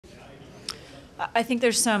I think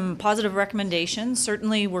there's some positive recommendations.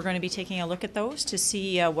 Certainly, we're going to be taking a look at those to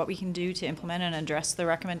see what we can do to implement and address the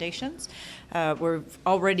recommendations. We're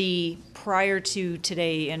already, prior to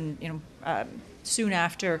today, and soon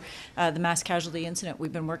after the mass casualty incident,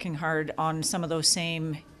 we've been working hard on some of those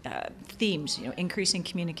same themes, increasing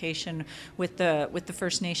communication with the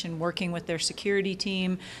First Nation, working with their security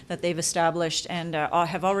team that they've established, and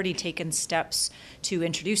have already taken steps to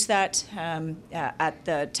introduce that. At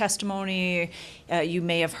the testimony, you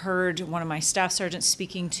may have heard one of my staff sergeants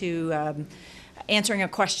speaking to answering a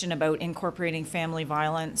question about incorporating family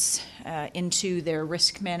violence into their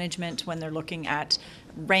risk management when they're looking at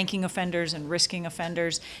ranking offenders and risking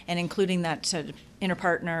offenders, and including that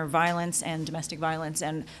interpartner violence and domestic violence,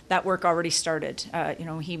 and that work already started.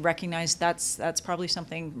 He recognized that's probably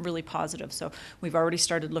something really positive. So we've already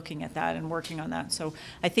started looking at that and working on that. So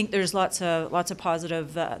I think there's lots of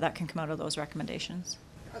positive that can come out of those recommendations.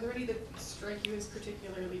 Are there any that strike you as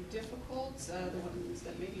particularly difficult? The ones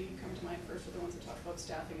that maybe come to mind first are the ones that talk about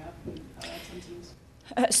staffing up some teams.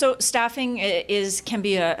 So staffing can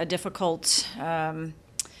be a difficult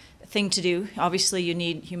thing to do. Obviously, you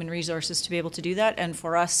need human resources to be able to do that, and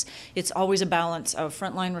for us, it's always a balance of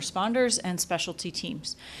frontline responders and specialty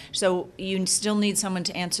teams. So you still need someone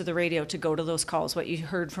to answer the radio to go to those calls, what you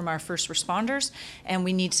heard from our first responders, and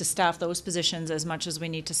we need to staff those positions as much as we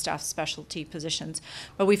need to staff specialty positions.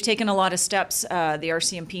 But we've taken a lot of steps, the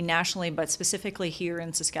RCMP nationally, but specifically here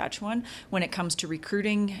in Saskatchewan, when it comes to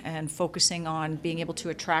recruiting and focusing on being able to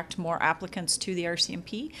attract more applicants to the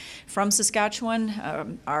RCMP from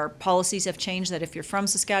Saskatchewan. Our policies have changed that if you're from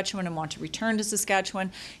Saskatchewan and want to return to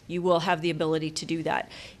Saskatchewan, you will have the ability to do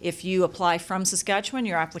that. If you apply from Saskatchewan,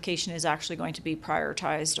 your application is actually going to be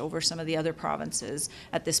prioritized over some of the other provinces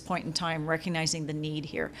at this point in time, recognizing the need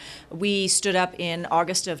here. We stood up in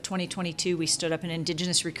August of 2022, we stood up an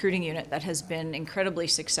Indigenous recruiting unit that has been incredibly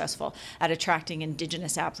successful at attracting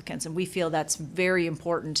Indigenous applicants, and we feel that's very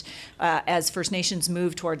important as First Nations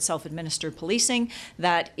move towards self-administered policing,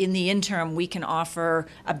 that in the interim we can offer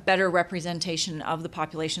a better representation of the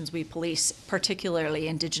populations we police, particularly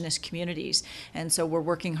Indigenous communities. And so we're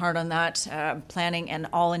working hard on that, planning an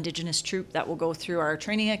all-Indigenous troop that will go through our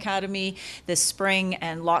training academy this spring,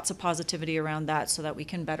 and lots of positivity around that so that we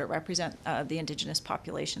can better represent the Indigenous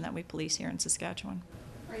population that we police here in Saskatchewan.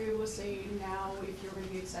 Are you able to say now if you're going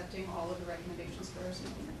to be accepting all of the recommendations for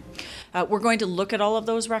RCMP? We're going to look at all of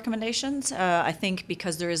those recommendations. I think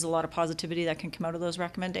because there is a lot of positivity that can come out of those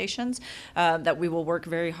recommendations, that we will work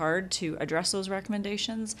very hard to address those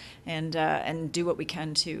recommendations and do what we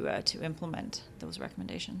can to implement those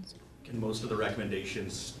recommendations. Can most of the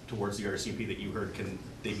recommendations towards the RCMP that you heard, can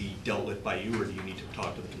they be dealt with by you, or do you need to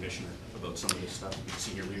talk to the commissioner about some of this stuff,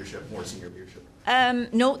 senior leadership, more senior leadership?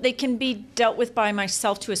 No, they can be dealt with by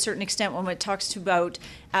myself to a certain extent. When it talks about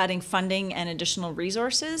adding funding and additional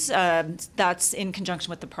resources, that's in conjunction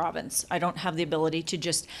with the province. I don't have the ability to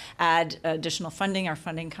just add additional funding. Our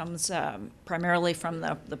funding comes primarily from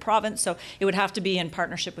the province, so it would have to be in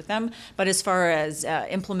partnership with them. But as far as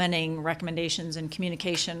implementing recommendations and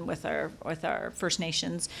communication with our First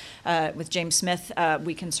Nations, with James Smith,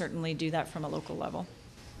 we can certainly do that from a local level.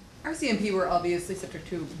 RCMP were obviously subject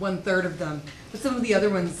to 1/3 of them, but some of the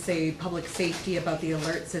other ones, say public safety, about the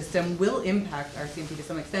alert system, will impact RCMP to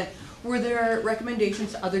some extent. Were there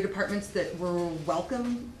recommendations to other departments that were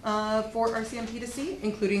welcome for RCMP to see,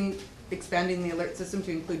 including expanding the alert system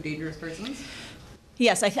to include dangerous persons?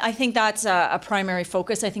 Yes, I think that's a primary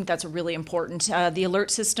focus. I think that's really important. The alert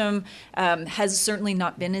system has certainly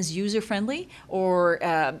not been as user-friendly or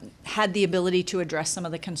had the ability to address some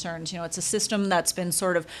of the concerns. It's a system that's been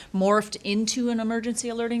sort of morphed into an emergency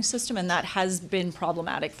alerting system, and that has been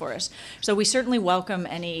problematic for us. So we certainly welcome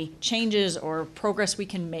any changes or progress we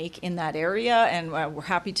can make in that area, and we're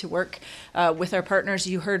happy to work with our partners.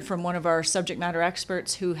 You heard from one of our subject matter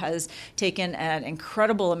experts who has taken an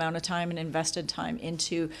incredible amount of time and invested time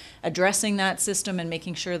into addressing that system and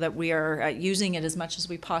making sure that we are using it as much as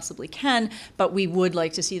we possibly can, but we would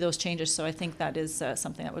like to see those changes, so I think that is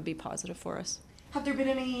something that would be positive for us. Have there been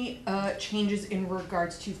any changes in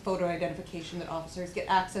regards to photo identification that officers get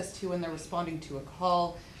access to when they're responding to a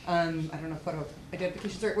call? I don't know if photo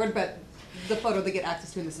identification is the right word, but the photo they get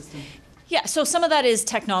access to in the system. Yeah, so some of that is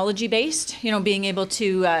technology-based, you know, being able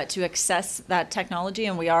to access that technology,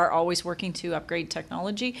 and we are always working to upgrade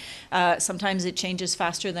technology. Sometimes it changes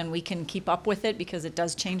faster than we can keep up with it because it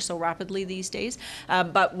does change so rapidly these days.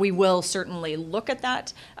 But we will certainly look at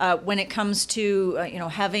that. When it comes to, you know,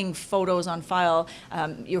 having photos on file,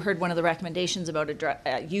 you heard one of the recommendations about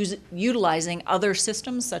utilizing other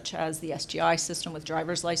systems such as the SGI system with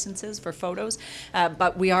driver's licenses for photos.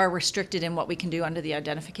 But we are restricted in what we can do under the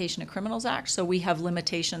Identification of Criminals Act, so we have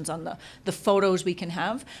limitations on the photos we can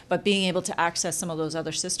have, but being able to access some of those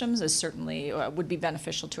other systems is certainly would be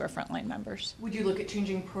beneficial to our frontline members. Would you look at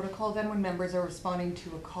changing protocol then when members are responding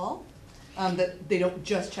to a call? That they don't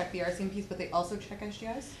just check the RCMPs, but they also check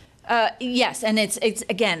SGIs? Yes, and it's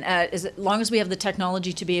again, as long as we have the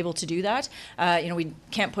technology to be able to do that, you know, we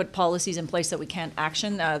can't put policies in place that we can't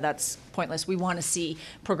action. That's pointless. We want to see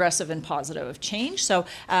progressive and positive change. So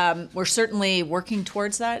we're certainly working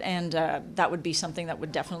towards that, and that would be something that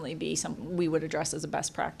would definitely be something we would address as a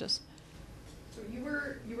best practice. So you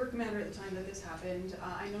were commander at the time that this happened.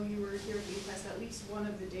 I know you were here at the inquest at least one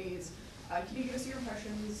of the days. Can you give us your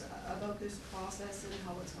impressions about this process and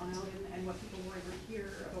how it's gone out and what people were able to hear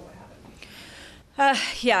about what happened?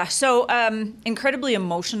 Yeah, so incredibly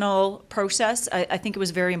emotional process. I think it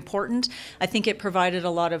was very important. I think it provided a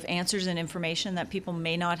lot of answers and information that people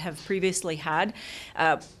may not have previously had.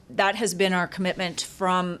 That has been our commitment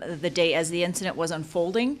from the day as the incident was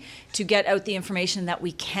unfolding, to get out the information that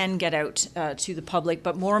we can get out to the public,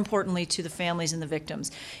 but more importantly to the families and the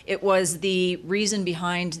victims. It was the reason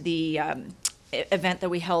behind the event that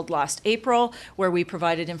we held last April, where we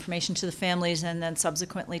provided information to the families and then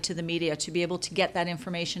subsequently to the media to be able to get that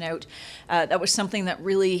information out. That was something that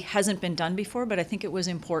really hasn't been done before, but I think it was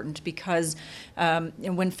important because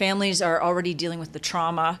when families are already dealing with the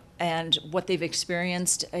trauma and what they've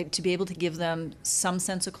experienced, to be able to give them some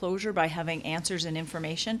sense of closure by having answers and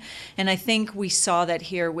information. And I think we saw that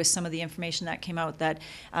here with some of the information that came out, that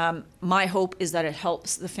my hope is that it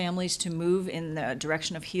helps the families to move in the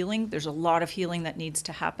direction of healing. There's a lot of healing that needs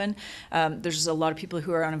to happen. There's a lot of people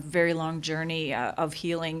who are on a very long journey of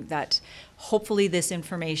healing that hopefully this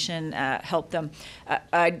information helped them.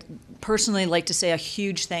 I'd personally like to say a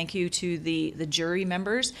huge thank you to the jury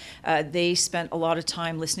members. They spent a lot of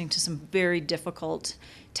time listening to some very difficult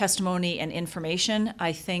testimony and information.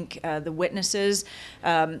 I think the witnesses,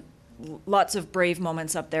 lots of brave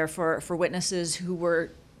moments up there for witnesses who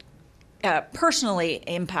were personally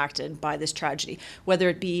impacted by this tragedy, whether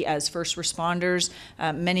it be as first responders,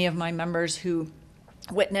 many of my members who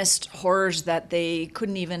witnessed horrors that they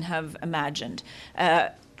couldn't even have imagined,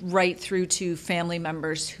 right through to family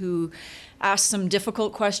members who asked some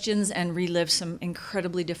difficult questions and relived some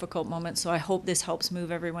incredibly difficult moments. So I hope this helps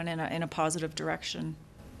move everyone in a positive direction.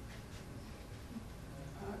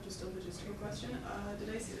 Just a logistical question.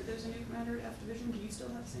 Did I see that there's a new commander at F Division? Do you still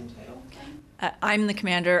have the same title? I'm the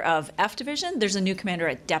commander of F Division. There's a new commander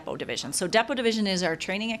at Depot Division. So Depot Division is our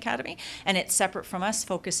training academy, and it's separate from us,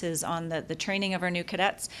 focuses on the training of our new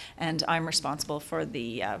cadets, and I'm responsible for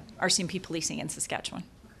the RCMP policing in Saskatchewan.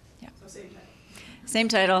 Yeah. So same title. Same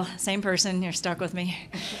title, same person. You're stuck with me.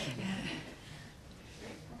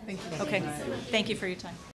 Thank you. Okay. Thank you for your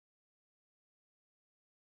time.